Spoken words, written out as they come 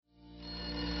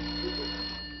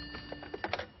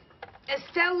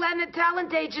Estelle Leonard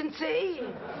Talent Agency.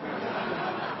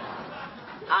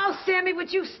 Oh, Sammy,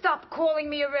 would you stop calling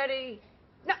me already?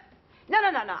 No.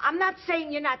 I'm not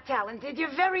saying you're not talented.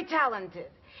 You're very talented.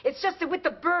 It's just that with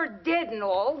the bird dead and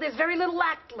all, there's very little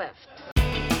act left.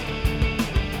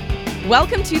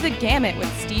 Welcome to The Gamut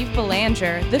with Steve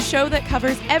Belanger, the show that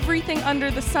covers everything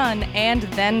under the sun and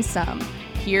then some.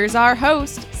 Here's our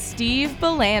host, Steve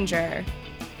Belanger.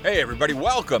 Hey everybody,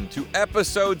 welcome to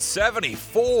episode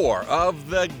 74 of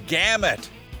The Gamut,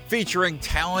 featuring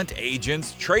talent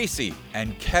agents Traci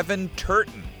and Kevin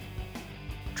Turton.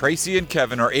 Traci and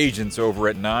Kevin are agents over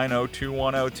at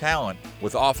 90210 Talent,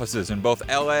 with offices in both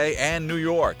LA and New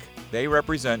York. They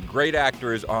represent great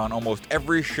actors on almost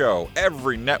every show,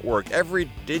 every network,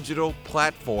 every digital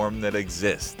platform that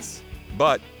exists.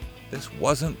 But this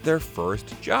wasn't their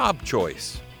first job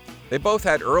choice. They both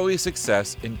had early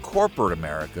success in corporate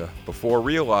America before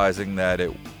realizing that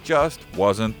it just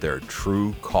wasn't their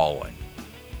true calling.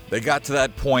 They got to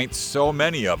that point so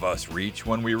many of us reach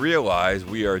when we realize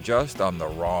we are just on the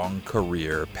wrong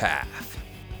career path.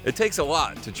 It takes a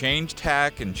lot to change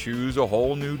tack and choose a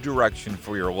whole new direction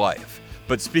for your life.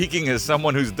 But speaking as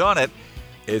someone who's done it,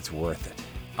 it's worth it.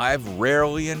 I've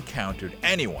rarely encountered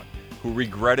anyone who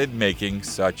regretted making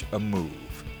such a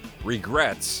move.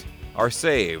 Regrets are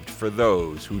saved for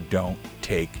those who don't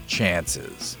take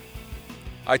chances.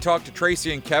 I talked to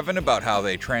Traci and Kevin about how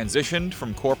they transitioned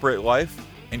from corporate life,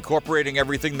 incorporating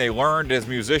everything they learned as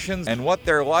musicians, and what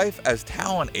their life as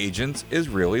talent agents is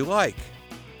really like.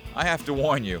 I have to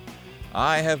warn you,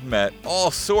 I have met all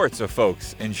sorts of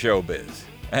folks in showbiz,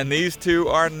 and these two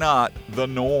are not the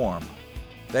norm.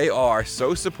 They are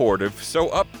so supportive, so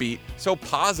upbeat, so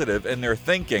positive in their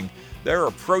thinking. Their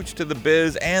approach to the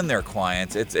biz and their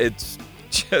clients, it's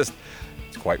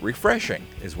quite refreshing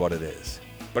is what it is.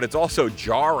 But it's also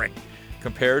jarring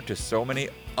compared to so many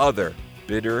other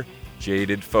bitter,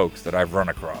 jaded folks that I've run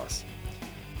across.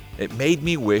 It made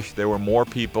me wish there were more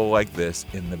people like this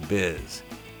in the biz.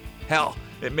 Hell,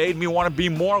 it made me want to be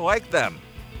more like them.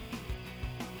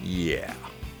 Yeah,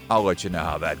 I'll let you know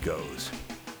how that goes.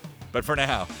 But for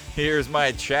now, here's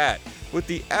my chat with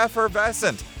the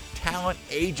effervescent talent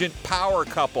agent power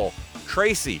couple,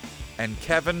 Traci and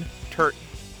Kevin Turton.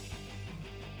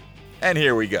 And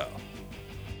here we go.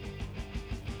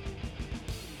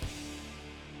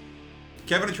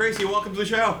 Kevin and Traci, welcome to the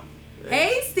show.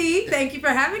 Hey, Steve. Thank you for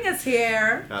having us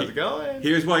here. How's it going?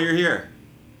 Here's why you're here.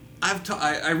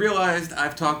 I realized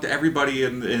I've talked to everybody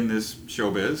in this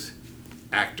showbiz.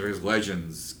 Actors,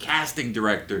 legends, casting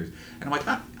directors. And I'm like,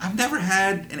 I've never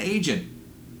had an agent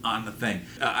on the thing.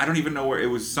 I don't even know where it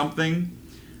was something.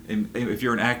 And if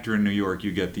you're an actor in New York,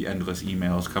 you get the endless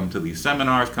emails, come to these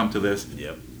seminars, come to this.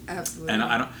 Yep. Absolutely.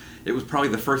 And it was probably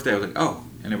the first day I was like, oh,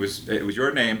 and it was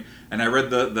your name, and I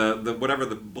read the whatever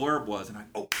the blurb was, and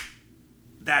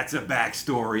that's a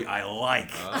backstory I like.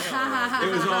 Oh.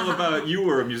 It was all about you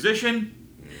were a musician,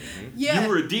 Yeah. you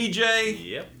were a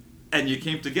DJ, Yep. and you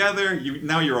came together.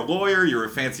 Now you're a lawyer, you're a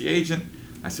fancy agent.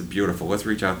 I said, beautiful. Let's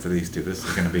reach out to these two. This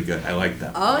is going to be good. I like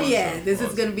them. Oh, yeah. This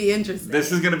is going to be interesting.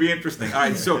 This is going to be interesting. All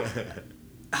right. So,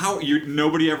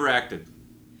 nobody ever acted?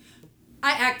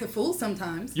 I act a fool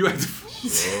sometimes. You act.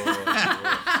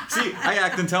 See, I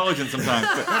act intelligent sometimes,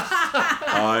 but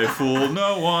I fool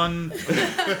no one.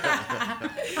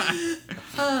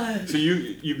 So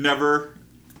you've never.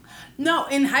 No,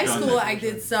 in high school, I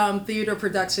did some theater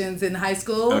productions in high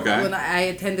school. Okay. When I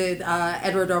attended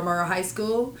Edward R. Murrow High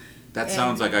School. That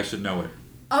sounds like I should know it.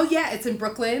 Oh, yeah. It's in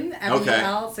Brooklyn, Avenue Okay.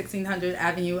 L, 1600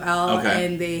 Avenue L. Okay.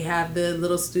 And they have the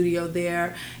little studio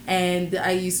there. And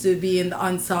I used to be in the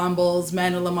ensembles,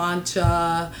 Man of La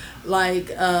Mancha. Like,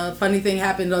 funny thing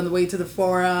happened on the way to the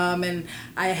Forum. And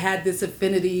I had this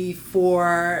affinity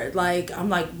for, I'm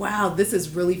like, wow, this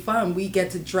is really fun. We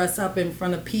get to dress up in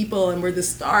front of people and we're the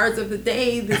stars of the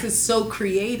day. This is so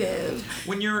creative.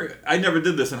 I never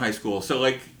did this in high school. So,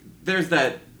 there's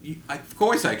that. Of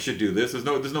course I should do this.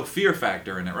 There's no fear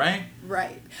factor in it, right?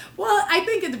 Right. Well, I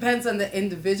think it depends on the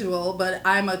individual, but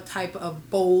I'm a type of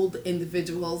bold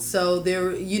individual. So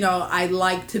I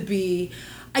like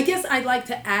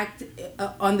to act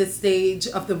on the stage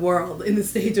of the world,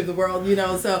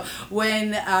 So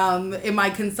when, in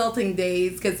my consulting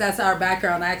days, because that's our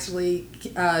background, actually,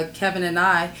 Kevin and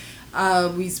I,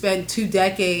 we spent 2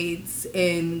 decades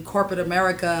in corporate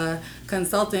America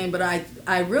consulting, but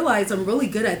I realize I'm really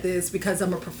good at this because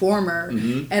I'm a performer,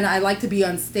 and I like to be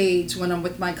on stage when I'm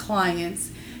with my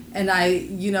clients. And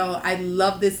I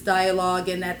love this dialogue,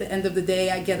 and at the end of the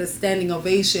day, I get a standing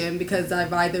ovation because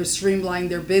I've either streamlined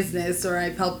their business or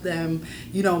I've helped them,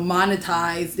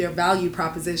 monetize their value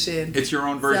proposition. It's your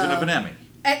own version of an Emmy.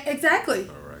 Exactly.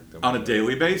 All right. On a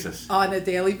daily basis. On a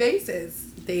daily basis,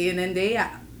 day in and day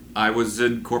out. I was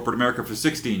in corporate America for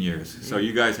 16 years, so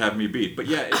you guys have me beat. But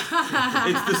yeah,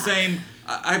 it's the same.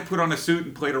 I put on a suit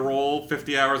and played a role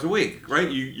 50 hours a week, right?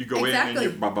 You go in and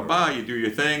you do your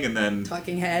thing, and then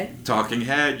Talking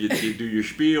head, you do your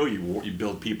spiel, you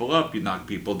build people up, you knock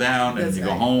people down, and you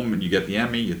go home and you get the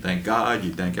Emmy, you thank God,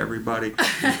 you thank everybody.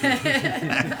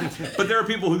 But there are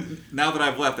people who, now that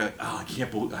I've left, I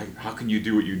can't believe, how can you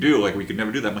do what you do? Like, we could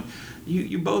never do that. I'm like,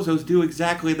 you bozos do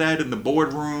exactly that in the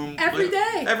boardroom. Every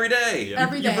day. Every day. Yeah.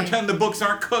 Every You day. pretend the books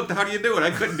aren't cooked. How do you do it?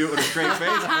 I couldn't do it with a straight face.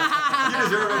 You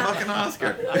deserve a fucking Oscar.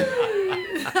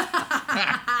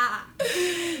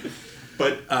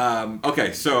 But,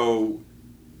 okay, so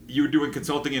you were doing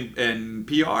consulting in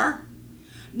PR?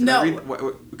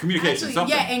 Communications, Actually, something.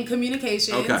 yeah, in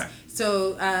communications. Okay.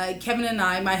 So Kevin and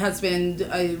I, my husband,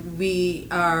 we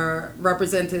are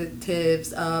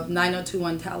representatives of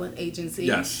 9021 Talent Agency.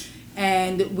 Yes.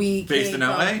 And we Based in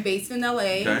LA? Based in LA,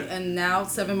 Okay. and now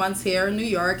 7 months here in New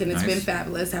York, and it's Nice. been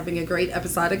fabulous, having a great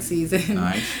episodic season.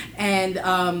 Nice.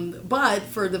 And but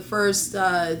for the first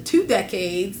 2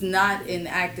 decades, not in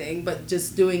acting, but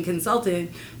just doing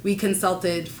consulting, we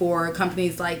consulted for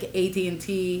companies like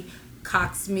AT&T,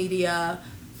 Cox Media,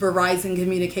 Verizon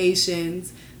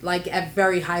Communications, like at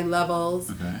very high levels.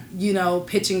 Okay. You know,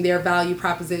 pitching their value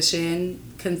proposition,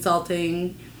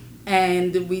 consulting.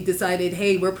 And we decided,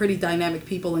 hey, we're pretty dynamic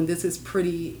people, and this is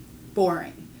pretty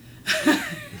boring.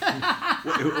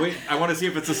 Wait, I want to see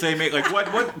if it's the same age. Like, what?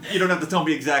 You don't have to tell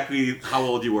me exactly how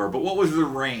old you were, but what was the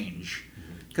range?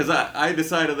 Because I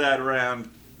decided that around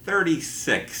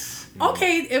 36.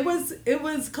 Okay, it was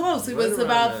close. It Right was around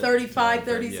about that 35, time,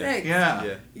 36.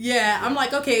 Yeah. Yeah, I'm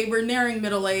like, okay, we're nearing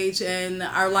middle age, and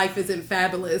our life isn't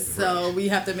fabulous, so we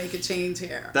have to make a change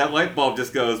here. That light bulb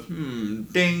just goes,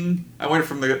 ding. I went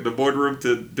from the boardroom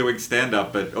to doing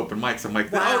stand-up at open mics. I'm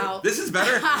like, Wow. oh, this is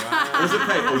better? What does it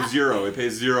pay? Oh, $0. It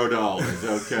pays $0. Okay.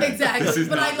 This Exactly, is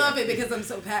but not I love it because I'm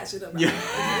so passionate about it.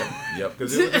 Yeah. Yep,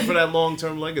 because you're looking for that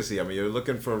long-term legacy. I mean, you're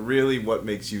looking for really what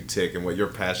makes you tick and what you're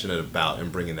passionate about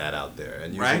and bringing that out there.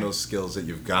 And using Right. those skills that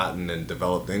you've gotten and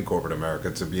developed in corporate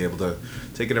America to be able to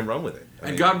take it and run with it. I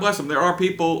And mean, God bless them. There are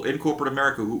people in corporate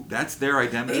America who that's their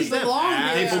identity. They belong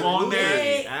there. They belong there.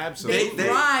 They Absolutely.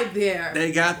 thrive there.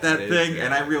 They got that It is, thing, yeah.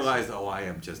 and I realized, I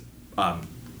am just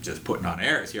putting on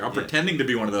airs here. I'm pretending to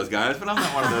be one of those guys, but I'm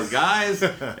not one of those guys.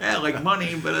 Yeah, like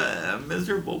money, but a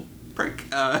miserable prick.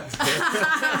 I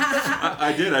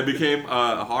did. I became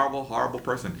a horrible, horrible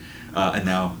person, and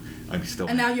now I'm still.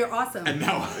 And now you're awesome. And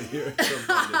now. You're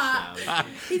tremendous,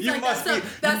 He's You like, must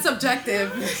that's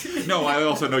subjective. No, I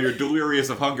also know you're delirious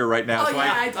of hunger right now. Oh, so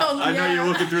yeah, I totally know am. you're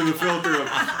looking through the filter of.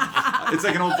 It's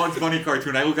like an old Bugs Bunny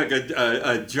cartoon. I look like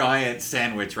a giant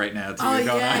sandwich right now to Oh, you,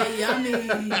 don't I? yeah, yummy.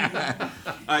 All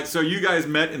right, so you guys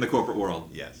met in the corporate world.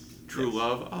 Yes. True Yes.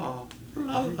 love. Oh,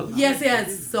 love. Yes,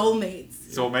 soulmates.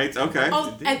 Soulmates. Okay.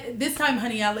 Oh, and this time,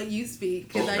 honey, I'll let you speak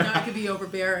because I know I could be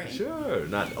overbearing. Sure.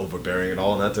 Not overbearing at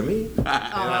all, not to me. He says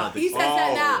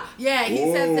that now. Yeah, he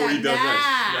says that he does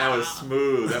now. That was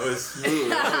smooth. That was good.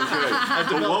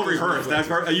 Well rehearsed. That's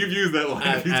hard. You've used that line.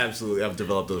 Absolutely. I've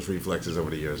developed those reflexes over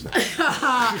the years now. You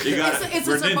got it. It's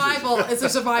We're a survival. ninjas. It's a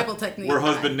survival technique. We're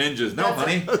husband ninjas. No,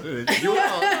 honey. You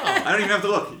I don't even have to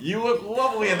look. You look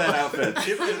lovely in that outfit.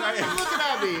 looking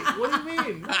at me. What do you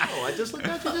mean? No, I just looked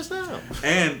at you just now.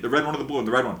 And the red one or the blue one?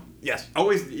 The red one. Yes.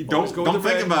 Always don't go with think the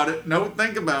red. about it. No,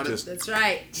 think about Just- it. That's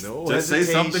right. No Just say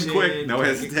hesitation. something quick. No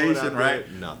Can't get caught hesitation, out right?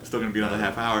 there. Nothing. Still gonna be another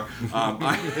half hour.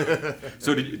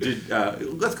 So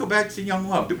let's go back to young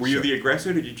love. Were you Sure. the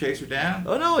aggressor? Did you chase her down?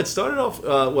 Oh no! It started off.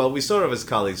 We started off as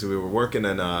colleagues. We were working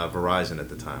in Verizon at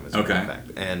the time, as a matter of fact.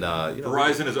 And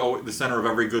Verizon is always the center of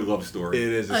every good love story. It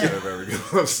is a center of every good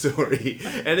love story,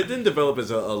 and it didn't develop as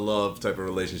a love type of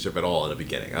relationship at all in the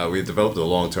beginning. We developed a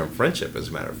long-term friendship, as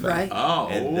a matter of fact. Right. Oh.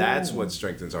 And that's what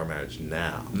strengthens our marriage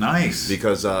now. Nice.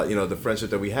 Because the friendship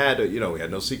that we had, we had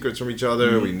no secrets from each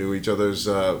other. We knew each other's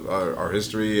our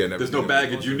history and There's everything. no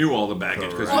baggage. You knew all the baggage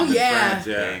because Correct. you're Oh, yeah. friends.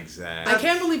 Yeah. Exactly. I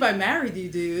can't believe I married you,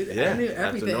 dude. Yeah. I knew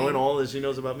everything. After knowing all that she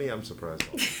knows about me, I'm surprised.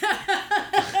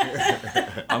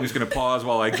 I'm just going to pause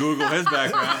while I Google his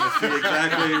background to see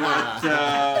exactly what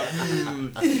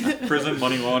prison,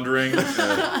 money laundering.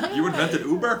 You invented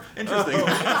Uber? Interesting.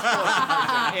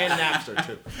 And Napster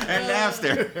too. And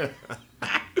Napster.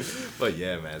 But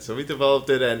yeah, man. So we developed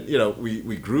it, and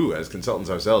we grew as consultants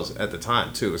ourselves at the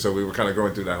time too. So we were kind of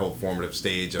going through that whole formative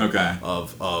stage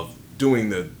of doing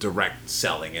the direct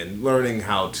selling and learning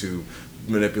how to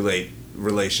manipulate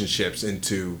relationships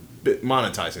into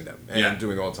monetizing them and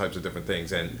doing all types of different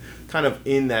things. And kind of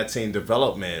in that same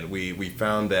development, we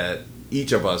found that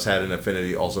each of us had an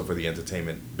affinity also for the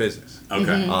entertainment business.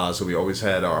 Okay. So we always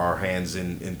had our hands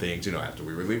in things. After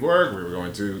we would leave work, we were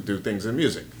going to do things in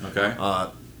music. Okay.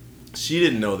 She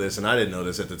didn't know this, and I didn't know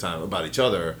this at the time about each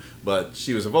other, but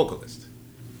she was a vocalist,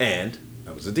 and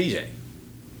I was a DJ.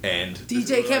 And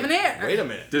DJ Kevin Air. Wait a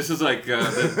minute. This is like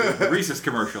the Reese's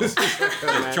commercials.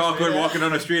 Like chocolate walking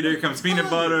on the street, here comes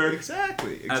peanut butter.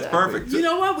 Exactly. That's perfect. You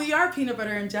know what? We are peanut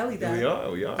butter and jelly,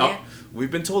 though. We are. Yeah. We've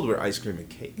been told we're ice cream and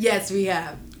cake. Yes, we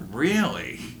have.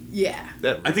 Really? Yeah.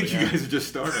 I think you guys are just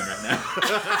starting right now.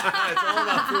 It's all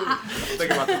about food.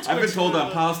 Think about the I've been told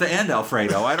I'm pasta and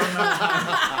Alfredo. I don't know.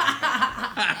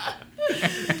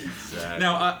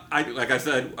 Now, like I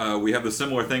said, we have the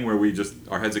similar thing where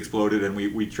our heads exploded and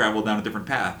we traveled down a different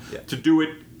path. Yeah. To do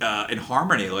it in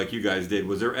harmony like you guys did,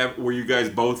 were you guys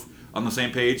both on the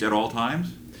same page at all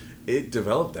times? It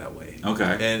developed that way. Okay.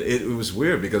 And it was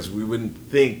weird because we wouldn't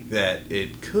think that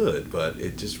it could, but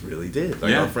it just really did.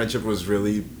 Our friendship was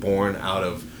really born out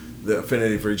of the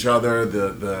affinity for each other,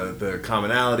 the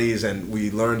commonalities, and we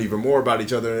learned even more about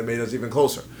each other, and it made us even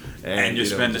closer. And you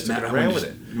spend just sticking around with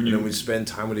it. And then we spend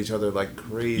time with each other like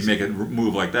crazy. You make a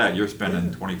move like that, you're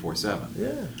spending 24/7.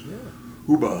 Yeah.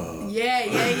 Hooba.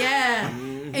 Yeah.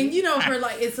 And for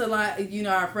it's a lot.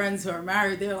 Our friends who are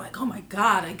married, they're like, "Oh my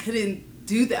God, I couldn't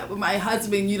do that with my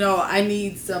husband. I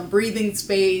need some breathing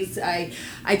space. I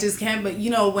just can't." But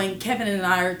when Kevin and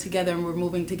I are together and we're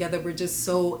moving together, we're just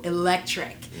so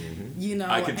electric.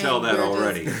 I can tell that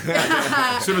already.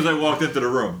 As soon as I walked into the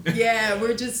room. Yeah,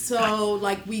 we're just so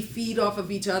we feed off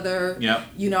of each other. Yep.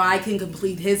 I can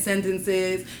complete his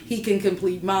sentences. He can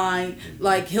complete mine.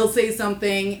 He'll say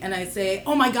something and I say,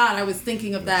 "Oh my God, I was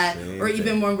thinking of that." Or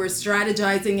even when we're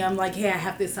strategizing, I'm like, "Hey, I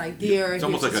have this idea." It's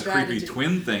almost like a creepy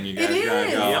twin thing you guys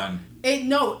got going.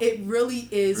 It really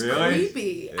is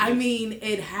creepy. It is. I mean,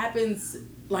 it happens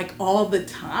all the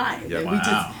time. Yeah, and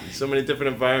wow. So many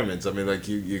different environments. I mean,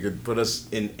 you could put us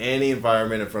in any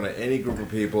environment in front of any group of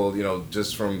people,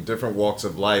 just from different walks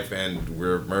of life, and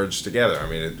we're merged together. I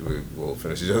mean, we'll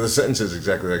finish each other's sentences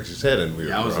exactly like you said, and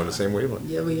we're on the same wavelength.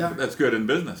 Yeah, we are. That's good in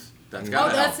business. That's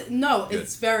got help.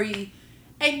 It's very.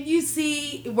 And you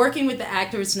see, working with the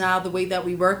actors now, the way that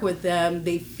we work with them,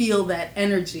 they feel that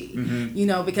energy,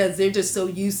 because they're just so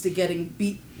used to getting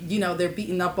beat, they're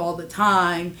beaten up all the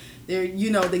time. They're,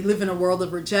 they live in a world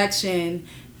of rejection.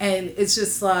 And it's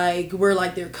just we're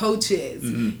like their coaches.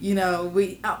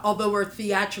 We, although we're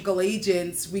theatrical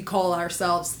agents, we call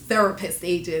ourselves therapist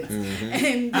agents.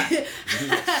 And,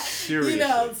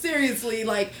 seriously,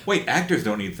 Wait, actors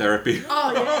don't need therapy.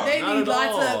 Oh, yeah, they need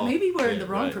lots of, maybe we're in the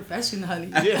wrong right. profession,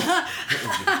 honey. Yeah.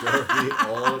 Therapy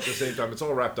all at the same time. It's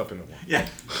all wrapped up in one. Yeah.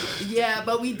 Yeah,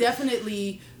 but we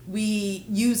definitely, we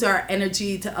use our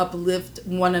energy to uplift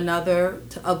one another,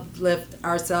 to uplift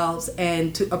ourselves,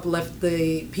 and to uplift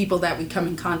the people that we come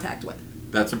in contact with.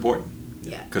 That's important.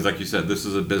 Yeah. Because like you said, this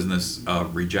is a business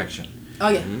of rejection. Oh,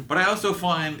 yeah. But I also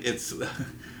find it's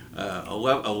a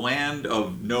land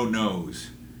of no-nos.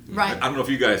 Right. I don't know if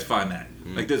you guys find that.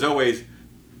 There's always,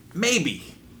 maybe,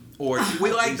 or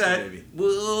we like that, maybe.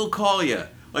 We'll call you.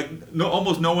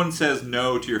 Almost no one says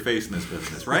no to your face in this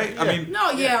business, right? I mean,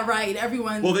 No, yeah, right.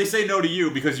 Everyone. well, they say no to you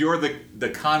because you're the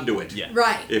conduit,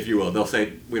 Right. if you will. They'll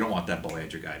say, we don't want that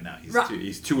Boulanger guy now.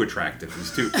 He's too attractive.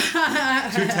 He's too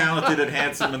talented and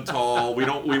handsome and tall.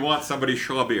 We want somebody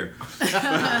schlubbier.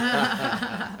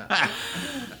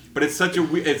 But it's such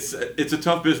it's a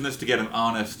tough business to get an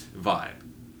honest vibe.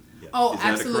 Oh, Is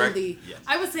that absolutely. Yes.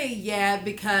 I would say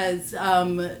because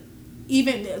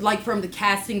even from the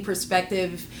casting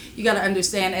perspective, you got to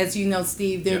understand, as you know,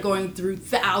 Steve, they're going through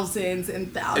thousands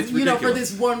and thousands. It's ridiculous. For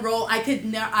this one role,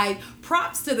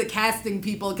 props to the casting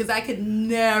people, because I could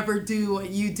never do what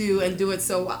you do and do it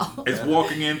so well. It's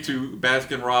walking into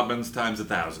Baskin Robbins times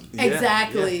 1,000.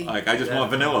 Exactly. I just want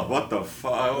vanilla. What the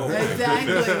fuck? Oh,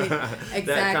 Exactly.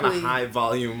 That kind of high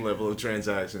volume level of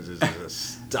transactions is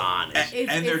astonishing.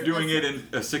 And they're doing it in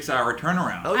a 6-hour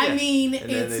turnaround. Oh, yeah. I mean, And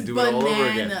then it's they do it all over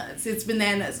again. bananas. It's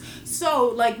bananas.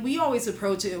 So, we always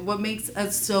approach it. What makes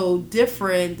us so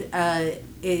different,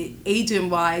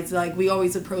 agent-wise, we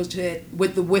always approach it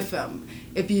with the WIFM.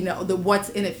 If you know, the what's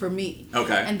in it for me.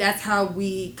 Okay. And that's how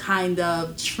we kind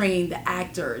of train the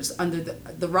actors under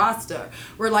the roster.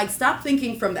 We're stop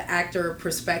thinking from the actor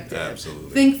perspective. Absolutely.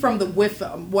 Think from the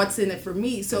WIFM, what's in it for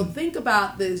me. So think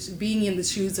about this being in the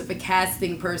shoes of a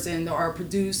casting person or a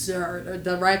producer or a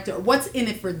director. What's in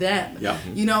it for them? Yeah.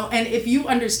 And if you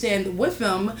understand the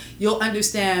WIFM, you'll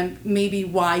understand maybe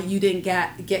why you didn't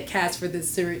get cast for this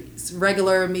series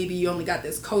regular. Maybe you only got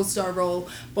this co-star role.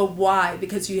 But why?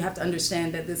 Because you have to understand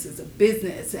understand that this is a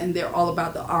business and they're all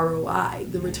about the ROI,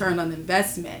 the return on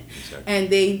investment. Exactly. And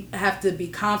they have to be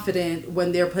confident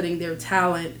when they're putting their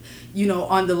talent,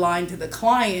 on the line to the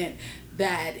client,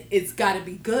 that it's got to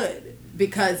be good,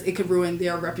 because it could ruin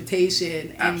their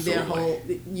reputation and their whole,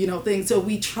 thing. So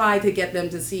we try to get them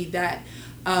to see that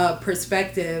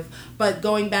perspective. But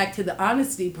going back to the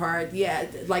honesty part,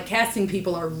 like casting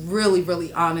people are really,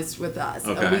 really honest with us.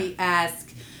 Okay. We ask,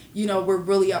 we're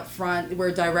really upfront. We're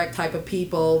a direct type of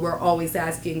people. We're always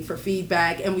asking for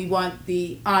feedback, and we want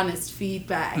the honest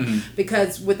feedback,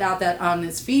 because without that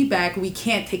honest feedback, we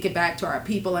can't take it back to our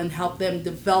people and help them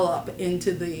develop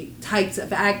into the types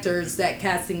of actors that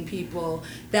casting people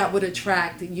that would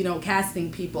attract,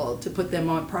 casting people to put them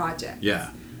on projects. Yeah,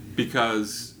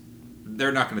 because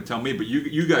they're not going to tell me, but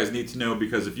you guys need to know,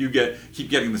 because if you keep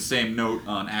getting the same note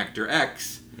on actor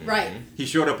X, right, he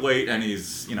showed up late and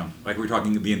he's, like we're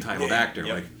talking the entitled actor,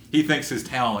 like he thinks his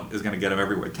talent is going to get him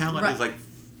everywhere. Talent is like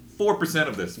 4%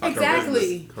 of this.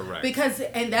 Exactly. Correct. Because,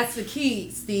 and that's the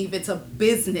key, Steve, it's a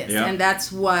business. And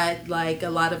that's what, like, a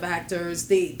lot of actors,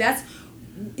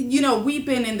 we've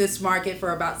been in this market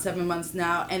for about 7 months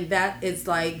now, and that is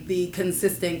like the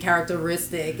consistent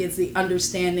characteristic. It's the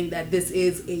understanding that this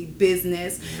is a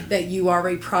business, that you are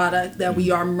a product, that we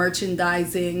are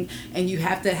merchandising, and you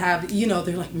have to have,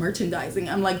 they're like, merchandising.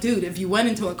 I'm like, dude, if you went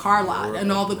into a car lot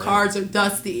and all the cars are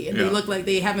dusty and they look like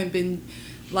they haven't been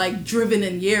like driven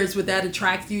in years, would that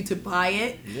attract you to buy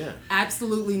it? Yeah.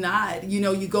 Absolutely not.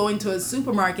 You go into a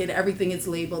supermarket, everything is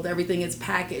labeled, everything is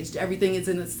packaged, everything is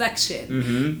in a section.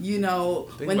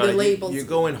 When the labels. You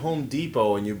go in Home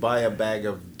Depot and you buy a bag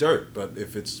of dirt, but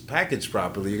if it's packaged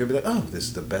properly, you're gonna be like, oh, this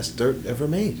is the best dirt ever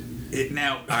made.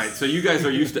 All right, so you guys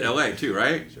are used to LA too,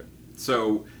 right? Sure.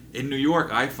 So in New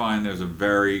York, I find there's a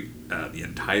very the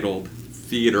entitled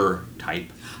theater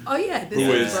type. Oh yeah, who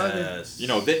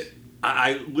is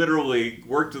I literally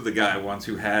worked with a guy once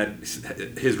who had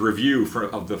his review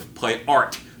of the play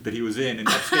Art that he was in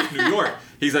upstate New York.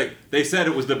 He's like, they said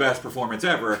it was the best performance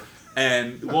ever,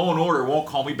 and Law and Order won't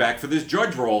call me back for this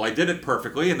judge role. I did it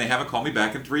perfectly, and they haven't called me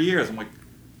back in 3 years. I'm like,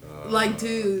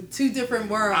 dude, two different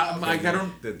worlds.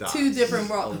 Two different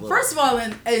worlds. First of all,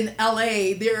 in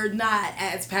LA, they're not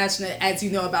as passionate as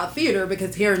about theater,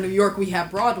 because here in New York we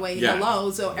have Broadway.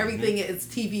 Hello, so everything is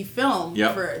TV film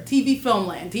for TV film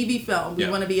land. TV film. We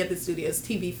want to be at the studios.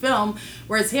 TV film.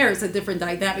 Whereas here it's a different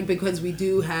dynamic, because we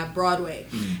do have Broadway,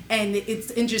 and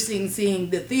it's interesting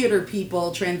seeing the theater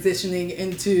people transitioning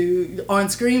into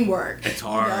on-screen work. It's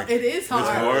hard. It is hard. It's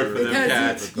hard for them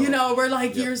cats. We're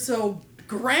like, you're so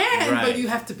grand, but you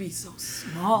have to be so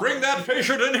small. Bring that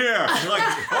patient in here. You're like,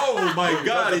 oh my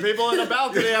God. The people in the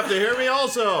balcony have to hear me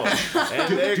also.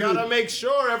 And they gotta make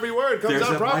sure every word comes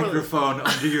out properly. There's a microphone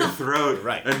under your throat,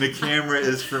 right, and the camera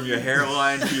is from your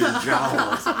hairline to your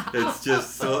jowls. It's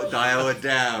just so dial it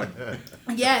down.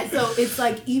 Yeah, so it's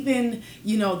like, even,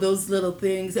 those little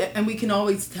things, and we can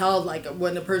always tell, like,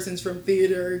 when a person's from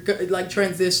theater, like,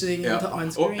 transitioning into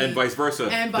on-screen. And vice versa. The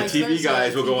TV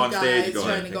guys will go on stage.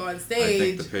 Trying to go on stage. I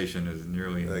think the patient is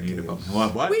nearly in need of a...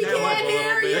 What? We can't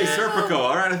hear you! Hey, Serpico,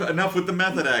 all right, enough with the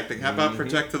method acting. How about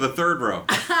protect to the third row?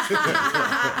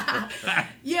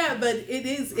 Yeah, but it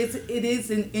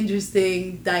is an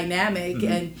interesting dynamic,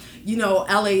 and,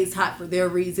 LA is hot for their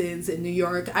reasons. In New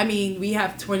York, I mean, we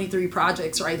have 23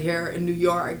 projects right here in New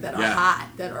York that are hot,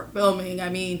 that are filming. I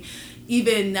mean,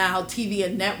 even now, TV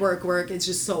and network work is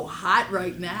just so hot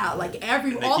right now. Like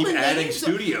all the names,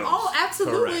 studios. Oh,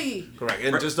 absolutely. Correct.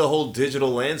 And just the whole digital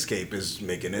landscape is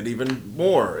making it even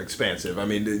more expansive. I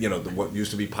mean, what used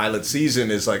to be pilot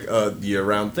season is like a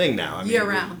year-round thing now. I mean,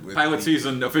 year-round. Pilot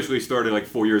season officially started like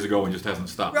 4 years ago and just hasn't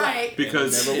stopped. Right.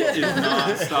 Because it's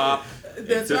non-stop.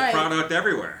 That's There's product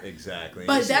everywhere. Exactly.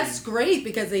 But that's great,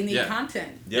 because they need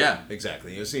content. Yeah,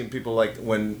 exactly. You're seeing people like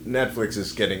when Netflix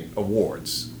is getting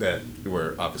awards that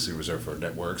were obviously reserved for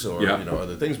networks or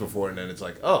other things before, and then it's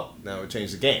like, oh, now it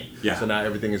changed the game. Yeah. So now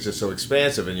everything is just so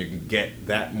expansive, and you can get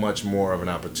that much more of an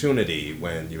opportunity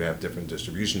when you have different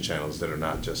distribution channels that are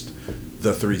not just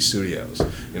the 3 studios.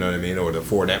 You know what I mean? Or the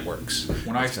 4 networks.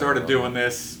 When I started doing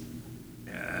this,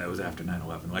 it was after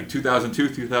 9/11, like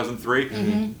 2002,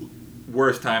 2003.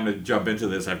 Worst time to jump into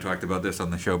this. I've talked about this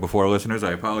on the show before, listeners.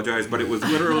 I apologize, but it was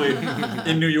literally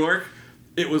in New York.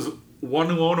 It was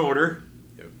one Law and Order.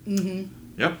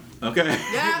 Yep. Okay.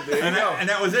 Yeah. And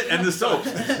that was it. And the soaps.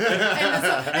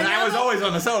 And I was always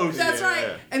on the soaps. That's right.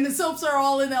 And the soaps are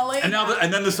all in LA.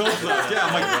 And then the soaps left. Yeah.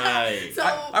 I'm like, right. So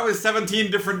I was 17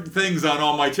 different things on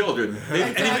all my children.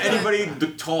 Anybody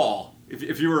tall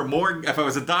if you were if I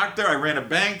was a doctor, I ran a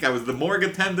bank, I was the morgue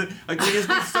attendant. Like, we just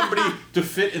need somebody to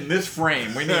fit in this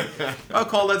frame. We need. I'll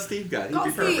call that Steve guy. He'd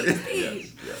be perfect.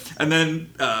 Steve. Yes. And then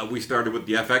we started with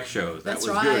the FX shows. That was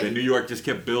good. And New York just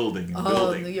kept building and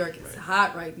building. New York is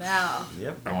hot right now.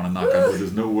 Yep. I want to knock on wood.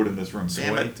 There's no wood in this room.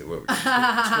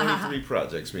 23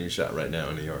 projects being shot right now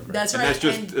in New York. Right? That's right. And that's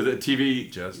just the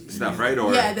TV stuff, right?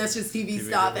 Or that's just TV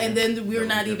stuff. And then we're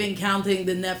not even counting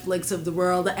the Netflix of the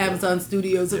world, the Amazon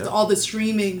Studios, of all the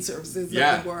streaming services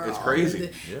of the world. It's crazy.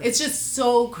 It's just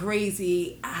so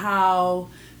crazy how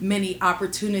many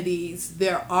opportunities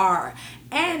there are,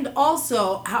 and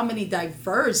also how many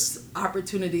diverse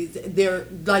opportunities. There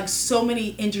like so many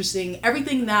interesting.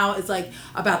 Everything now is like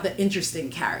about the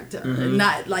interesting character,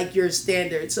 not like your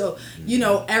standard. So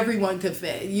everyone could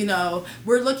fit.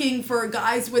 We're looking for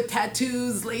guys with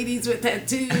tattoos, ladies with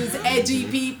tattoos, edgy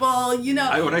people.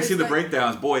 when I see the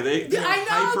breakdowns, boy, they're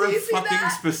hyper fucking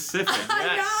that? specific.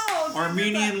 I know.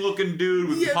 Armenian-looking dude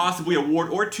with possibly a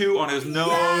wart or two on his nose,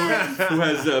 who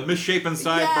has misshapen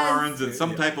sideburns and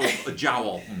some type of a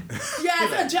jowl.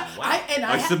 Yes, a jowl.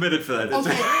 I submitted for that.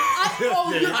 Okay.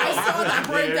 I saw that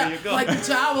breakdown. Like the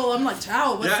jowl. I'm like,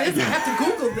 jowl, what's this? I have to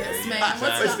Google this, man.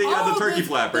 What's the turkey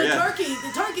flapper, the turkey.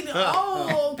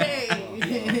 Oh, okay.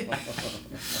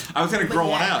 I was going to grow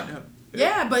one out.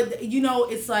 Yeah, but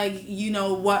it's like,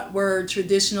 what were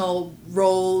traditional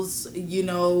roles,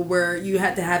 where you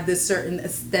had to have this certain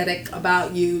aesthetic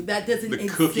about you. That doesn't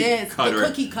exist. The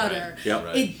cookie cutter. Right.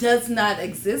 Yep. It does not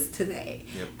exist today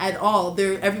at all.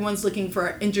 Everyone's looking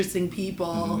for interesting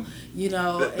people,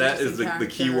 That is the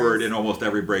key word in almost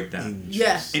every breakdown.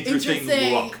 Yes. Interesting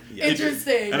look.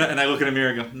 Interesting. And I look in the mirror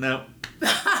and go, no.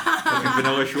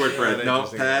 Vanilla shortbread. No,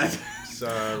 pass.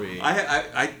 Sorry.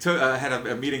 I had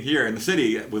a meeting here in the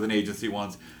city with an agency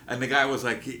once, and the guy was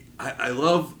like, I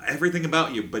love everything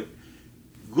about you, but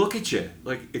look at you.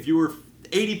 Like, if you were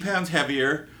 80 pounds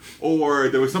heavier or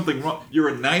there was something wrong, you're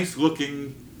a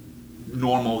nice-looking,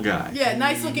 normal guy. Yeah,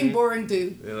 nice-looking, boring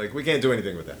dude. They're like, we can't do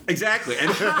anything with that. Exactly. And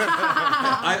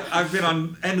I've been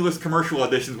on endless commercial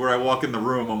auditions where I walk in the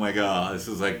room, I'm like, this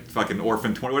is like fucking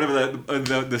Orphan 20, whatever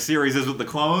the series is with the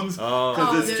clones.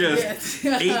 Because it's just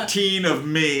 18 of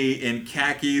me in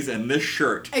khakis and this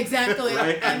shirt. Exactly.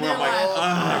 Right? And we're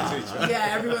like,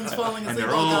 yeah, everyone's falling asleep. And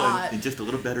they're all in just a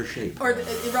little better shape. Right. Son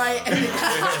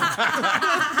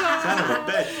of a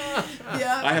bitch.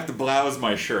 Yeah. I have to blouse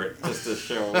my shirt just to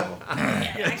show.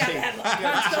 I gotta have what's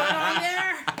going on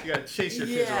there. You gotta chase your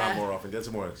kids around more often. Get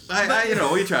some more.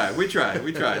 We try.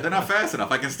 They're not fast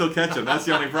enough. I can still catch them. That's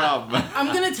the only problem. I'm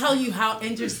gonna tell you how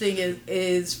interesting it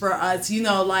is for us.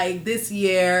 Like this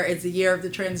year, it's a year of the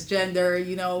transgender.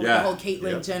 With the whole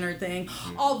Caitlyn Jenner thing.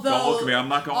 Although, don't look at me. I'm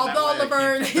not going that way.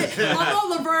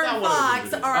 Although Laverne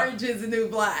Fox, Orange is the New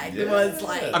Black, it was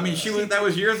like. I mean, that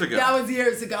was years ago. That was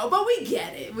years ago, but we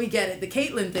get it. The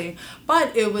Caitlyn thing,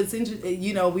 but it was interesting.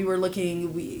 We were looking.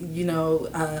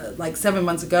 Like 7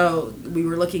 months ago, we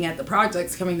were looking at the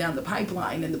projects coming down the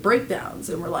pipeline and the breakdowns,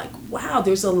 and we're like, wow,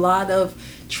 there's a lot of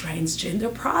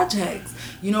transgender projects.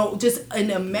 Just an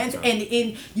immense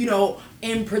and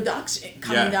in production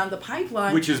coming down the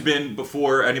pipeline, which has been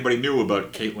before anybody knew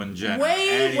about Caitlyn Jenner.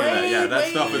 That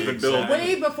stuff has been built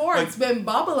way before. It's been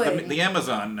bubbling. I mean, the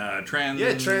Amazon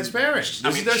Transparent.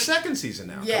 This is their second season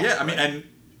now. Yeah. I mean, and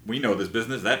we know this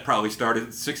business that probably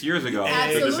started 6 years ago.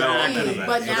 Absolutely,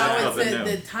 but now it's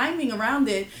the timing around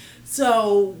it.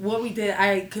 So what we did,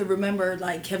 I could remember,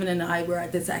 like, Kevin and I were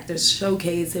at this actors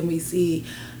showcase, and we see,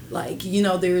 like,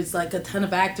 there's like a ton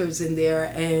of actors in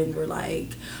there, and we're like,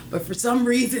 but for some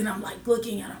reason I'm like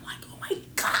looking at her, I'm like, oh my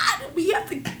God, we have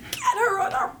to get her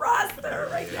on our roster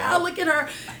right now. Look at her,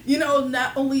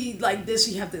 not only like does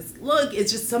she have this look,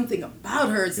 it's just something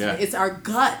about her. It's our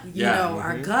gut,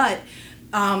 our gut.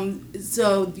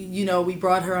 So, we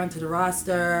brought her onto the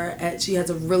roster, and she has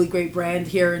a really great brand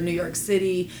here in New York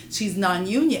City. She's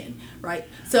non-union, right?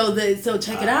 So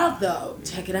check it out, though.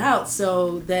 Check it out.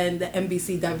 So then the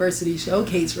NBC Diversity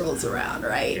Showcase rolls around,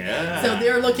 right? Yeah. So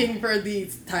they're looking for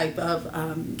these type of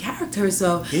characters.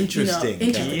 So interesting.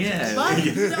 Yeah. But,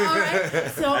 all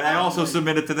right. So and I also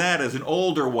submitted to that as an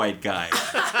older white guy,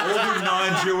 older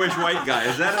non-Jewish white guy.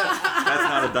 That's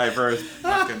not a diverse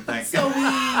fucking thing. So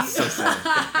we. So sad.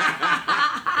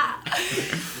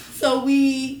 So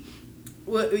we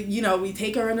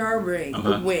take her under our wing.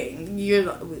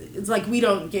 It's like we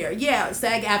don't care. Yeah,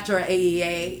 SAG after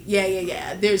AEA.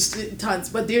 Yeah. There's tons,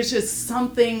 but there's just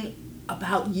something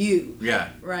about you. Yeah.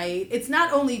 Right? It's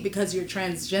not only because you're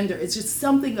transgender, it's just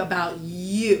something about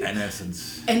you. In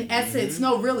essence.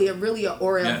 No, really a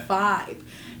aura vibe.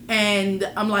 And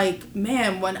I'm like,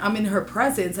 man, when I'm in her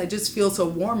presence, I just feel so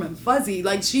warm and fuzzy.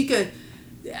 Like she could,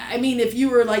 I mean, if you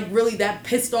were like really that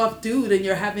pissed off dude and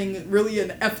you're having really an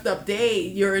effed up day,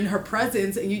 you're in her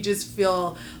presence and you just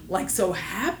feel like so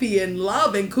happy and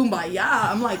love and kumbaya.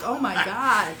 I'm like, oh my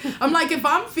God. I'm like, if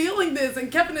I'm feeling this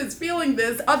and Kevin is feeling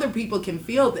this, other people can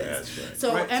feel this. That's right.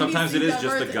 So Right. NBC Sometimes it is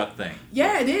just a gut thing.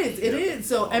 Yeah, it is. It is.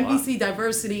 So NBC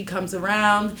diversity comes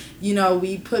around. You know,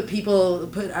 we put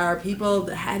our people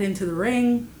that hat into the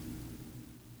ring.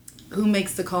 Who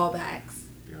makes the callbacks?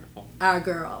 Beautiful. Our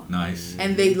girl. Nice.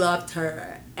 And they loved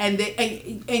her. And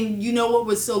and you know what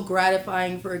was so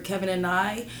gratifying for Kevin and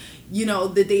I? You know,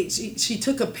 the day she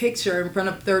took a picture in front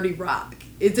of 30 Rock.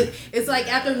 It's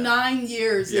like after 9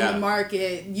 years in the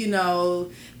market, you know,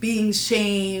 being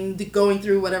shamed, going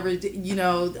through whatever, you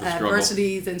know,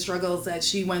 adversities and struggles that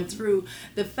she went through.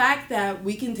 The fact that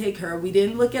we can take her, we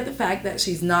didn't look at the fact that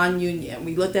she's non-union.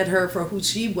 We looked at her for who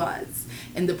she was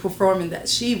and the performer that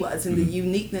she was and the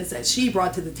uniqueness that she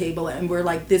brought to the table. And we're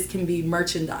like, this can be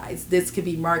merchandised. This can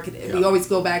be marketed. Yeah. We always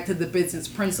go back to the business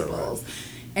principles. Right.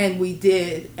 And we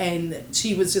did, and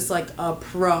she was just like a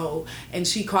pro, and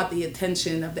she caught the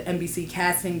attention of the NBC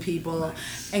casting people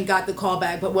and got the call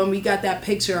back. But when we got that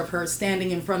picture of her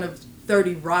standing in front of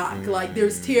 30 Rock, like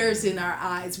there's tears in our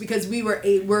eyes because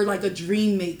we're like a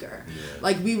dream maker. Yeah.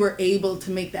 Like we were able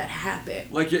to make that happen.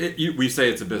 Like we say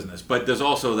it's a business, but there's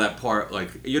also that part, like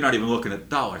you're not even looking at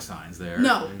dollar signs there.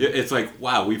 No. It's like,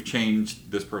 wow, we've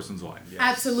changed this person's life. Yes.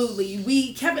 Absolutely.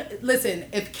 Listen,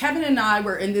 if Kevin and I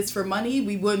were in this for money,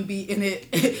 we wouldn't be in it,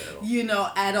 you know,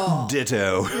 at all.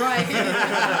 Ditto. Right.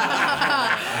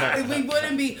 We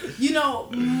wouldn't be, you know,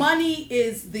 money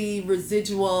is the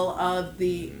residual of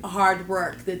the hard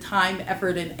work, the time,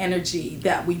 effort, and energy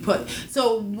that we put.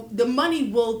 So the money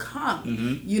will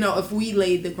come, you know, if we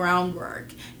laid the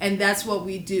groundwork. And that's what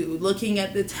we do. Looking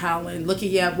at the talent,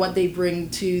 looking at what they bring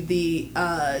to the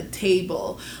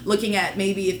table, looking at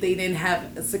maybe if they didn't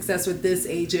have success with this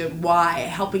agent, why,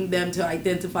 helping them to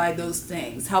identify those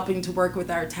things, helping to work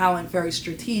with our talent very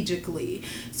strategically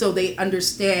so they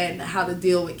understand how to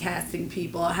deal with casting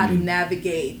people, how to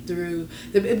navigate through,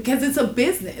 because it's a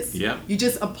business. Yeah. You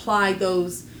just apply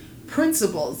those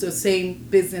principles, those same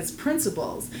business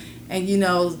principles. And, you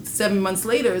know, 7 months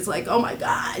later, it's like, oh, my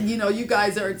God, you know, you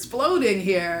guys are exploding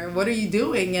here. What are you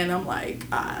doing? And I'm like,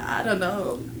 I don't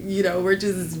know. You know, we're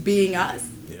just being us.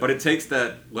 Yeah. But it takes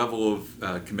that level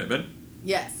of commitment.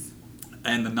 Yes.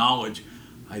 And the knowledge.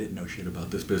 I didn't know shit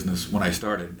about this business when I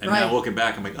started. And now looking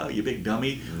back, I'm like, oh, you big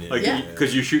dummy. Yeah. Like,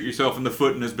 because you shoot yourself in the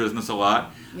foot in this business a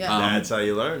lot. Yeah. That's how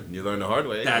you learn. You learn the hard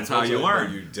way. That's how you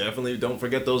learn. You definitely don't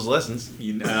forget those lessons.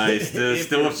 You know,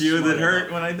 still a few that hurt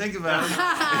when I think about it.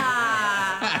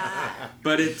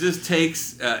 But it just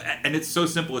takes, and it's so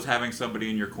simple as having somebody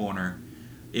in your corner,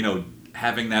 you know,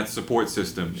 having that support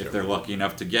system, if they're lucky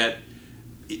enough to get,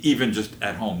 even just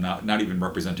at home, not even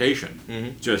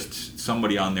representation, just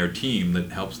somebody on their team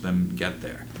that helps them get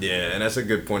there. Yeah, and that's a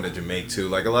good point that you make too.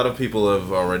 Like a lot of people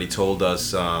have already told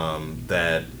us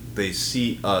that they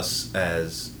see us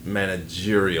as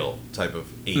managerial type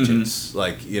of agents.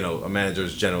 Like, you know, a manager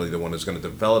is generally the one who's going to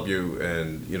develop you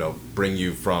and, you know, bring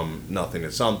you from nothing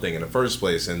to something in the first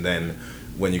place, and then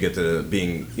when you get to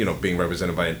being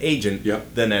represented by an agent,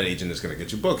 then that agent is going to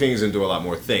get you bookings and do a lot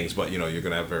more things. But, you know, you're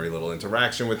going to have very little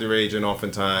interaction with your agent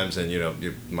oftentimes, and, you know,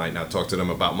 you might not talk to them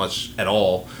about much at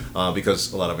all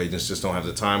because a lot of agents just don't have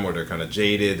the time, or they're kind of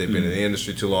jaded. They've been in the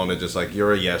industry too long. They're just like,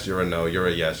 you're a yes, you're a no, you're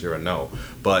a yes, you're a no.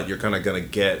 But you're kind of going to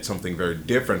get something very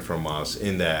different from us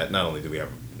in that not only do we have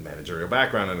a managerial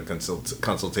background and a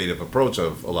consultative approach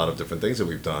of a lot of different things that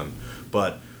we've done,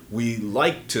 but we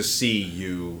like to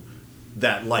see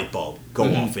that light bulb go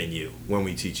off in you when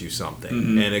we teach you something.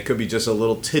 And it could be just a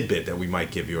little tidbit that we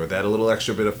might give you, or that a little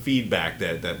extra bit of feedback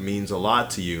that means a lot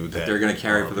to you that they're going to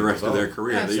carry for the rest of their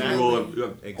career. Exactly. That you will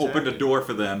have opened a door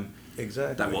for them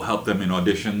that will help them in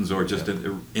auditions or just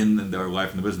in their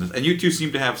life in the business. And you two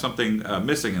seem to have something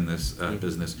missing in this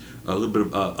business, a little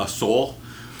bit of a soul.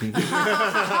 You seem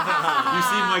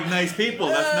like nice people.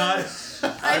 That's not...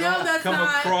 I know that's come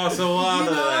across a lot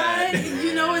of that.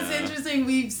 You know, it's interesting.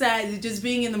 We've sat just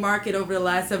being in the market over the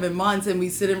last 7 months, and we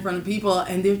sit in front of people,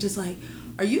 and they're just like,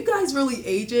 "Are you guys really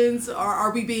agents, or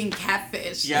are we being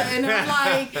catfished?" Yeah. And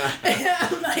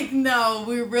I'm like, no,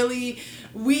 we're really.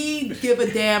 we give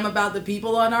a damn about the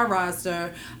people on our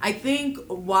roster. I think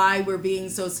why we're being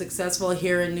so successful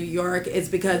here in New York is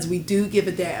because we do give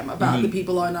a damn about the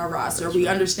people on our roster. We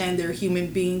understand they're human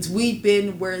beings. We've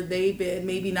been where they've been,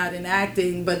 maybe not in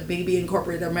acting, but maybe in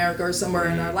corporate America or somewhere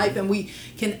in our life, and we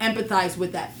can empathize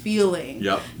with that feeling.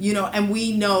 Yep. You know, and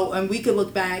we know, and we could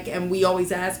look back and we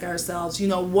always ask ourselves, you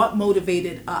know, what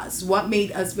motivated us? What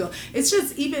made us feel? It's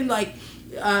just even like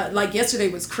yesterday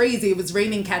was crazy. It was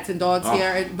raining cats and dogs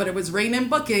here, but it was raining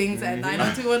bookings at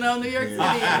 90210 New York City.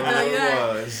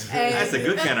 That's a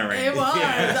good kind of rain. It was.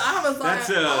 I was like,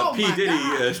 that's P.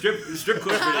 Diddy strip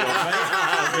club video,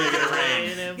 right? Making it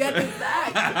rain. Get this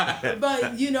back.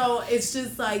 But, you know, it's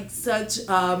just like such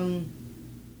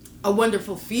a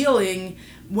wonderful feeling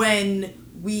when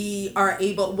we are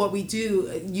able, what we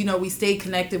do, you know, we stay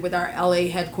connected with our LA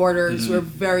headquarters. We're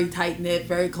very tight knit,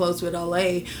 very close with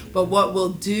LA. But what we'll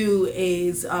do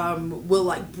is we'll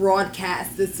like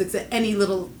broadcast this success, any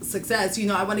little success. You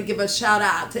know, I want to give a shout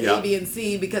out to A, B, and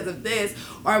C because of this,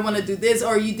 or I want to do this,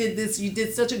 or you did this, you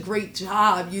did such a great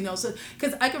job, you know. So,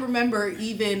 because I can remember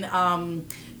even,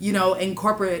 you know, in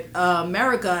corporate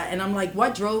America, and I'm like,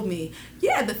 what drove me?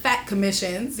 Yeah, the fat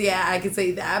commissions. Yeah, I could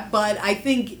say that. But I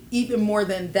think even more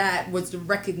than that was the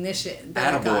recognition.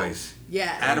 Attaboys.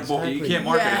 Yeah. Attaboy. Exactly. You can't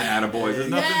market an attaboys.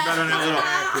 There's nothing better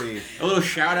than a little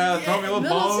shout out. Throw me a little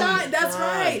bone. That's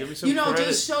right. Give me some You know, credit.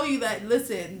 just show you that,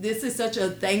 listen, this is such a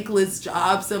thankless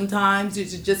job sometimes.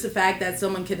 It's just the fact that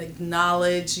someone can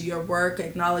acknowledge your work,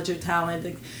 acknowledge your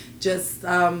talent, just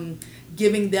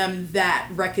giving them that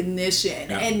recognition,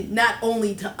 and not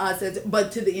only to us but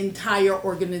to the entire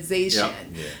organization.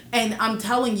 And I'm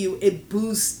telling you, it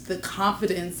boosts the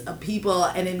confidence of people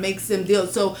and it makes them deal.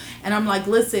 So, and I'm like,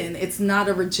 listen, it's not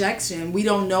a rejection. We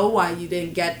don't know why you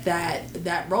didn't get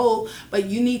that role, but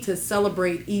you need to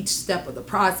celebrate each step of the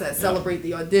process. Celebrate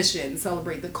the audition,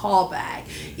 celebrate the callback.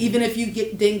 Even if you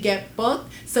didn't get booked,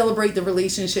 celebrate the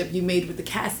relationship you made with the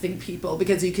casting people,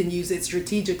 because you can use it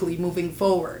strategically moving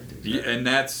forward. And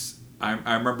that's,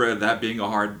 I remember that being a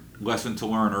hard lesson to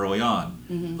learn early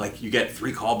on. Like, you get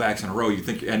 3 callbacks in a row, you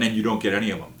think, and then you don't get any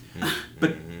of them.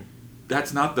 But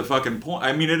that's not the fucking point.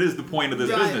 I mean, it is the point of this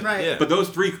business. Right. Yeah. But those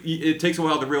 3, it takes a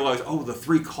while to realize, the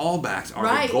 3 callbacks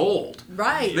are the gold.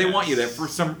 Right. They want you there for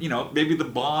some, you know, maybe the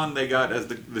bond they got as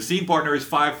the scene partner is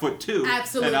 5'2".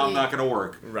 Absolutely. And I'm not going to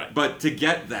work. Right. But to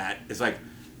get that, it's like,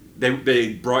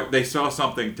 they saw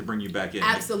something to bring you back in.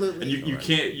 Absolutely. And you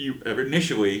can't,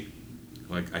 initially,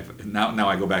 like, now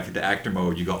I go back into actor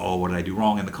mode. You go, what did I do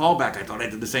wrong in the callback? I thought I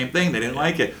did the same thing. They didn't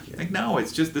like it. Like, no,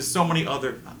 it's just there's so many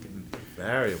other fucking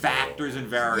factors and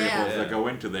variables that go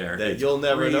into there. That you'll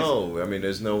never know. I mean,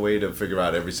 there's no way to figure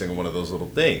out every single one of those little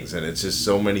things, and it's just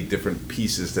so many different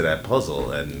pieces to that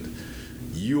puzzle, and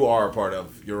you are a part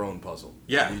of your own puzzle.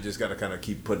 Yeah. You just got to kind of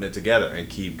keep putting it together and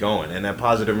keep going, and that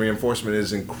positive reinforcement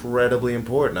is incredibly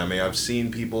important. I mean, I've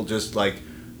seen people just like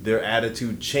their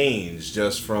attitude change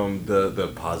just from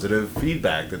the positive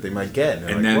feedback that they might get.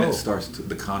 And then it starts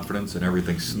the confidence and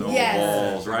everything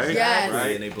snowballs, right? Yes.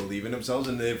 Right, and they believe in themselves,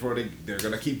 and therefore they're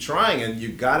going to keep trying. And you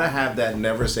got to have that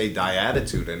never say die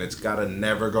attitude, and it's got to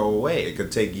never go away. It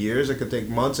could take years, it could take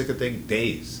months, it could take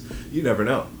days. You never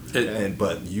know.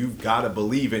 But you've got to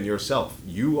believe in yourself.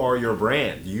 You are your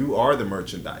brand. You are the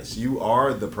merchandise. You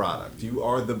are the product. You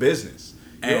are the business.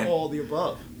 You're all the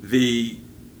above.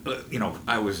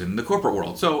 I was in the corporate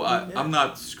world, so I'm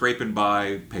not scraping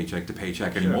by paycheck to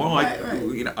paycheck anymore.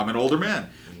 Right. I'm an older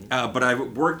man, but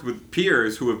I've worked with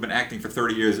peers who have been acting for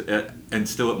 30 years and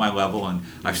still at my level, and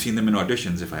I've seen them in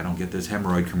auditions. If I don't get this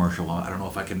hemorrhoid commercial, I don't know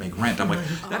if I can make rent. I'm like,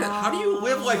 how do you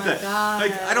live like that? God.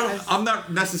 Like, I'm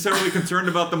not necessarily concerned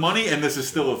about the money, and this is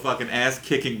still a fucking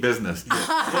ass-kicking business. But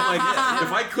like,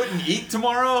 if I couldn't eat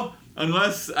tomorrow,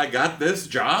 unless I got this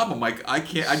job, I'm like, I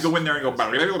can't. I'd go in there and go,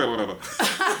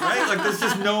 right? Like, there's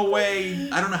just no way.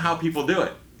 I don't know how people do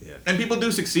it. Yeah. And people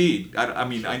do succeed. I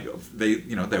mean,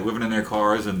 they're living in their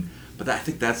cars, but I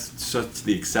think that's such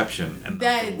the exception. And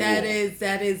that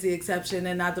is the exception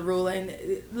and not the rule.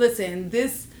 And listen,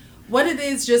 what it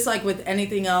is, just like with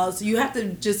anything else, you have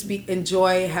to just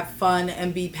enjoy, have fun,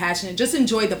 and be passionate. Just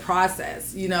enjoy the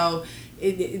process, you know.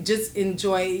 Just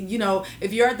enjoy, you know,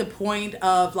 if you're at the point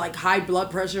of like high blood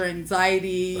pressure,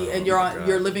 anxiety, and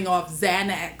you're living off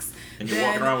Xanax, And you're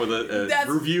walking around with a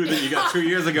review that you got 2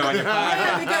 years ago in your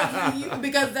pocket. Yeah,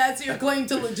 because that's your claim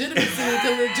to legitimacy,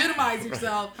 to legitimize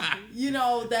yourself.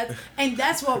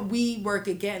 That's what we work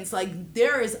against. Like,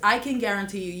 I can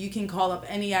guarantee you can call up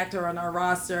any actor on our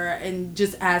roster and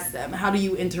just ask them, how do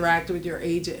you interact with your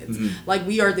agents? Mm-hmm. Like,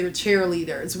 we are their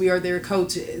cheerleaders. We are their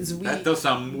coaches. That does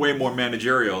sound way more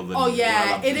managerial than... Oh,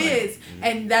 yeah, it is.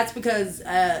 And that's because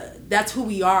that's who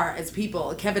we are as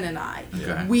people, Kevin and I.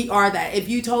 Okay. We are that. If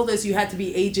you told us you had to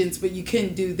be agents but you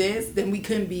couldn't do this, then we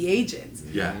couldn't be agents.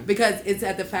 Yeah. Because it's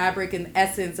at the fabric and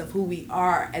essence of who we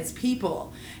are as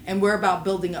people. And we're about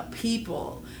building up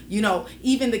people.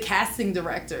 Even the casting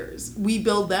directors, we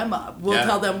build them up. We'll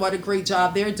tell them what a great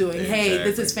job they're doing. Exactly. Hey,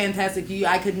 this is fantastic.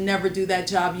 I could never do that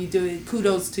job you do.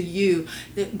 Kudos to you.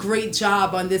 Great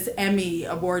job on this Emmy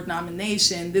Award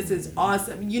nomination. This is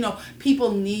awesome.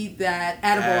 People need that.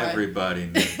 Attaboy. Everybody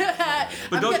needs that.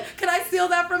 Can I steal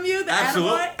that from you? The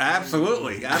attaboy?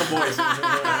 Absolutely. Attaboys.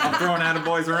 I'm throwing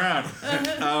attaboys around.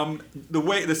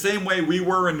 The same way we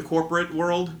were in the corporate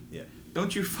world,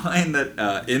 don't you find that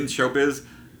in showbiz,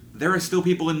 there are still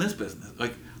people in this business?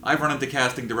 Like, I've run into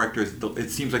casting directors.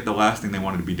 It seems like the last thing they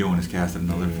wanted to be doing is casting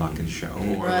another fucking show,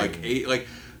 or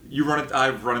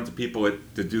I've run into people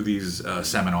to do these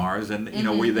seminars, and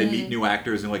where they meet new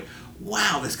actors and like,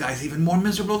 wow, this guy's even more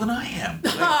miserable than I am.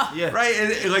 Like, right?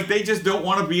 And, like, they just don't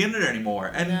want to be in it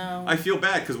anymore, and I feel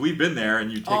bad because we've been there,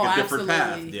 and you take a different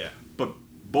path. Yeah. But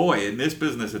boy, in this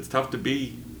business, it's tough to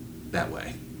be that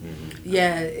way.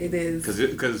 Yeah, it is.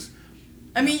 Because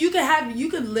I mean, you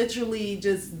could literally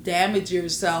just damage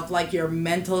yourself, like your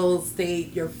mental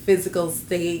state, your physical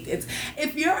state.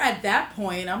 If you're at that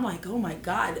point, I'm like, oh my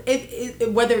God.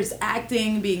 Whether it's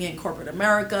acting, being in corporate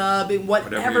America,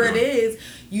 whatever it is,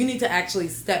 you need to actually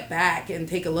step back and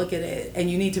take a look at it, and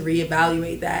you need to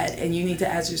reevaluate that, and you need to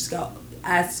ask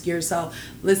yourself,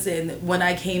 listen, when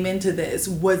I came into this,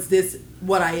 was this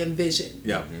what I envisioned?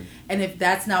 Yeah. Mm-hmm. And if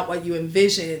that's not what you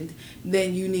envisioned,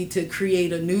 then you need to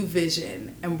create a new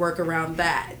vision and work around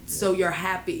that. So you're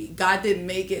happy. God didn't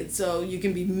make it so you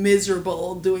can be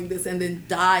miserable doing this and then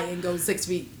die and go 6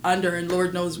 feet under, and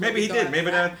Lord knows what. Maybe he did.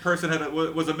 Maybe that person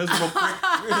was a miserable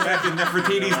prick back in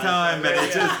Nefertiti's time, and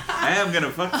it's just, I am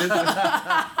gonna fuck this.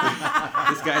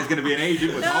 This guy's gonna be an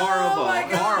agent with horrible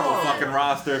fucking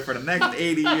roster for the next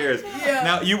 80 years. Yeah.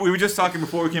 Now, we were just talking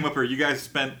before we came up here. You guys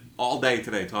spent all day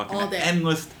today talking to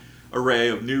endless array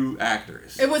of new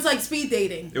actors. It was like speed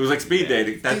dating. It was like speed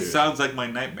dating. That sounds like my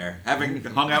nightmare. Having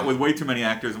hung out with way too many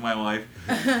actors in my life,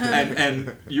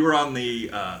 and you were on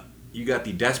you got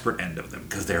the desperate end of them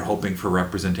because they're hoping for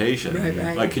representation.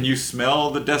 Right. Like, can you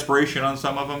smell the desperation on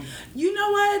some of them? You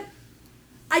know what?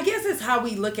 I guess it's how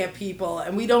we look at people,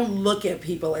 and we don't look at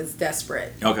people as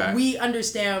desperate. Okay. We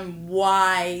understand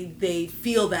why they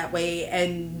feel that way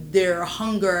and their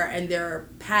hunger and their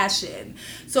passion.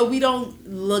 So we don't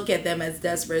look at them as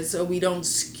desperate, so we don't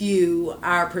skew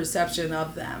our perception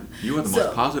of them. You are the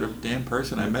most positive damn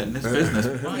person I met in this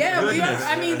business. Yeah, we are.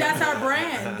 I mean, that's our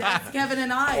brand. That's Kevin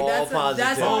and I.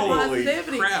 That's all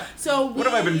positivity. Crap. So what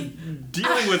have I been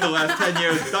dealing with the last 10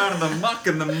 years? Down in the muck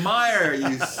and the mire.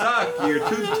 You suck. You're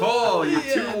too tall. You're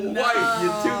too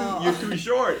white. You're too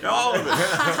short. All of it.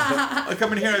 I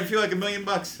come in here and I feel like $1 million.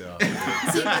 See,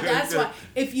 but that's why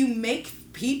if you make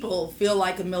people feel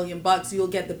like $1 million, you'll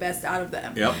get the best out of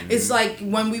them. Yep. It's like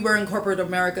when we were in corporate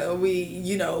America,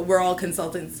 we're all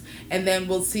consultants, and then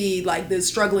we'll see like the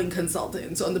struggling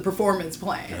consultants on the performance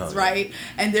plans, right?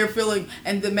 And they're feeling,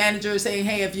 and the manager is saying,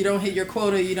 hey, if you don't hit your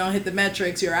quota, you don't hit the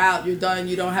metrics, you're out, you're done,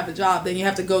 you don't have a job. Then you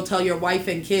have to go tell your wife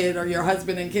and kid or your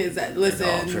husband and kids that,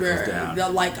 listen, we're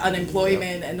like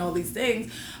unemployment and all these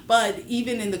things. But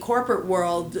even in the corporate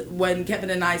world, when Kevin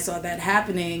and I saw that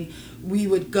happening, we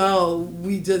would go,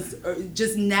 we just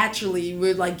naturally,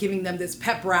 we're like giving them this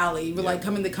pep rally. We're like,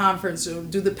 come in the conference room,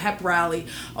 do the pep rally.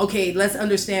 Okay, let's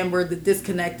understand where the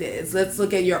disconnect is. Let's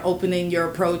look at your opening, your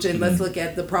approach, and let's look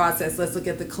at the process. Let's look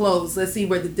at the close. Let's see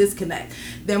where the disconnect.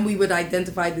 Then we would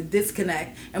identify the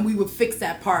disconnect, and we would fix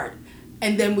that part.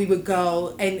 And then we would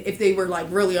go, and if they were like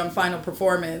really on final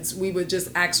performance, we would just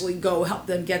actually go help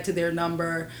them get to their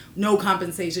number, no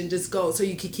compensation, just go so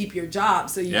you can keep your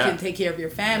job, so you can take care of your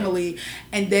family.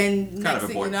 And then next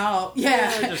thing you know,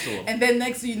 and then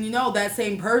next thing you know, that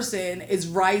same person is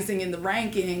rising in the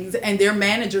rankings, and their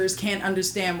managers can't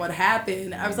understand what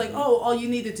happened. I was like, oh, all you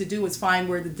needed to do was find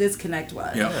where the disconnect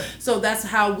was. Yeah. So that's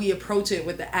how we approach it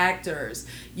with the actors.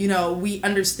 We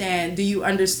understand. Do you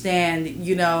understand?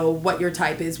 What you're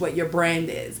archetype is, what your brand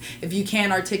is. If you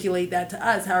can't articulate that to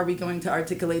us, how are we going to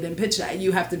articulate and pitch that?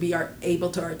 You have to be able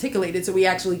to articulate it. So we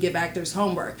actually give actors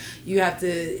homework. You have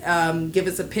to give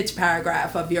us a pitch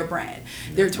paragraph of your brand.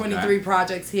 There are 23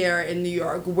 projects here in New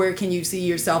York. Where can you see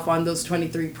yourself on those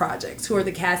 23 projects? Who are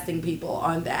the casting people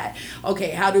on that?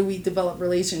 Okay, how do we develop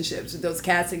relationships with those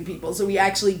casting people? So we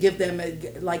actually give them a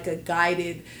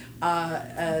guided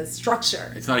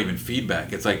structure. It's not even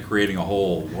feedback. It's like creating a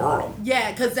whole world.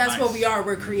 Yeah, because that's Nice. what we are.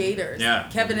 We're creators. Yeah.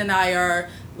 Kevin and I are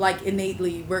like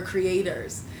innately, we're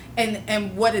creators.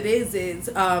 And what it is, it's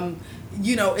on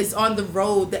the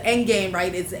road. The end game,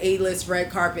 right? It's the A-list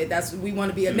red carpet. That's we want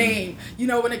to be a name.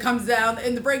 When it comes down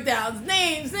in the breakdowns,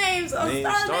 names, star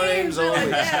names only.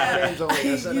 Yeah.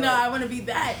 Names only. I want to be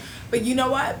that. But you know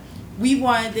what? We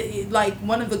want, like,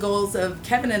 one of the goals of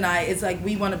Kevin and I is, like,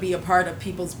 we want to be a part of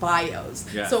people's bios.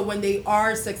 Yeah. So when they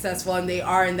are successful and they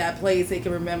are in that place, they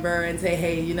can remember and say,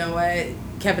 hey, you know what?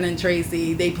 Kevin and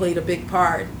Traci, they played a big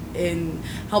part in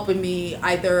helping me,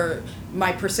 either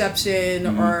my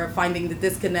perception or finding the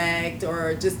disconnect,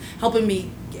 or just help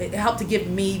to give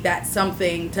me that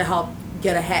something to help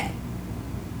get ahead.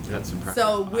 That's impressive.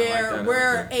 So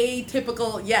we're attitude.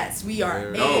 atypical. Yes, we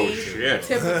are shit.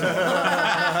 atypical.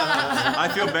 I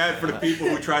feel bad for the people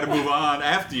who try to move on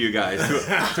after you guys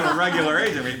to a regular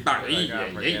age. I mean,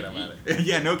 forget about it.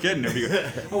 yeah, no kidding.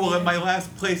 Well, at my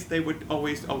last place, they would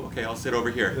always, okay, I'll sit over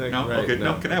here. No, Right, okay,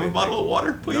 no. Can I have a bottle of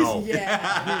water, please? No.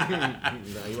 Yeah.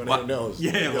 No, you want to know.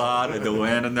 Yeah, a lot of the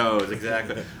land of nose,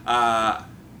 exactly.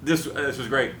 This was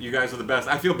great. You guys are the best.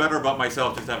 I feel better about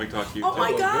myself just having talked to you. Oh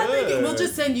my God! good. We'll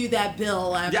just send you that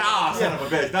bill. After. Yeah, son of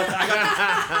a bitch.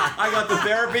 I got the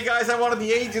therapy guys. I wanted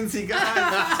the agency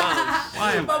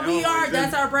guys. But we are.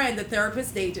 That's our brand, the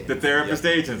therapist agent. The therapist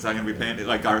agents. I'm going to be paying,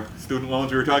 like our student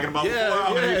loans we were talking about before.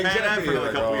 I'm going to be paying that for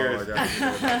another couple years.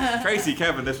 Traci,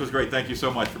 Kevin, this was great. Thank you so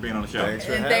much for being on the show. Thanks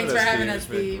for having us,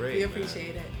 Steve. Steve. Great, We man.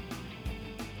 appreciate it.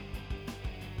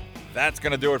 That's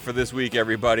going to do it for this week,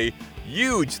 everybody.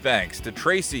 Huge thanks to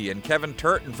Traci and Kevin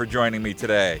Turton for joining me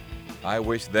today. I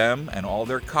wish them and all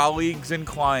their colleagues and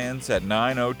clients at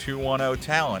 90210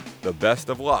 Talent the best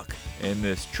of luck in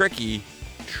this tricky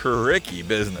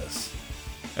business.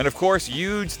 And of course,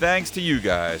 huge thanks to you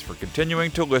guys for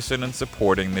continuing to listen and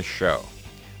supporting this show.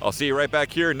 I'll see you right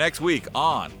back here next week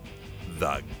on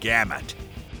The Gamut.